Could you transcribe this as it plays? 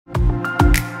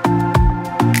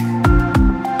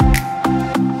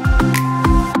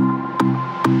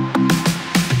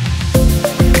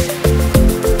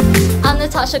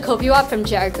Natasha Kulviwat from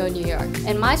Jericho, New York.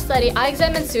 In my study, I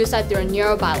examined suicide through a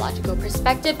neurobiological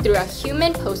perspective through a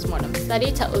human postmortem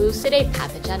study to elucidate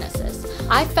pathogenesis.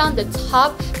 I found the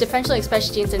top differential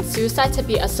expressed genes in suicide to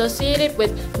be associated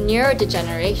with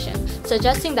neurodegeneration,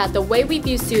 suggesting that the way we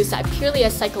view suicide purely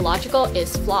as psychological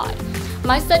is flawed.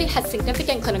 My study had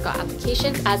significant clinical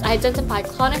applications as I identified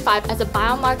Claudin 5 as a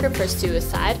biomarker for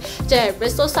suicide, generated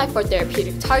risk loci for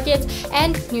therapeutic targets,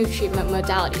 and new treatment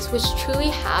modalities, which truly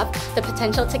have the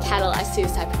potential to catalyze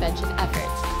suicide prevention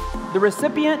efforts. The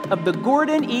recipient of the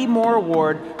Gordon E. Moore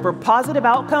Award for Positive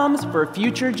Outcomes for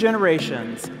Future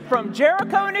Generations. From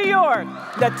Jericho, New York,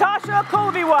 Natasha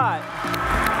Kulviwat.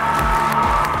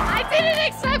 I didn't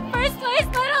expect first place,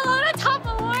 let alone a top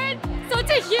award, so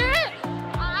to hear it,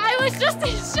 I was just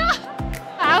in shock.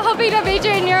 I'm hoping to major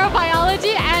in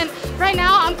neurobiology, and right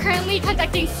now I'm currently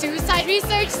conducting suicide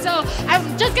research, so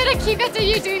I'm just gonna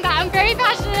continue doing that. I'm very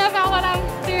passionate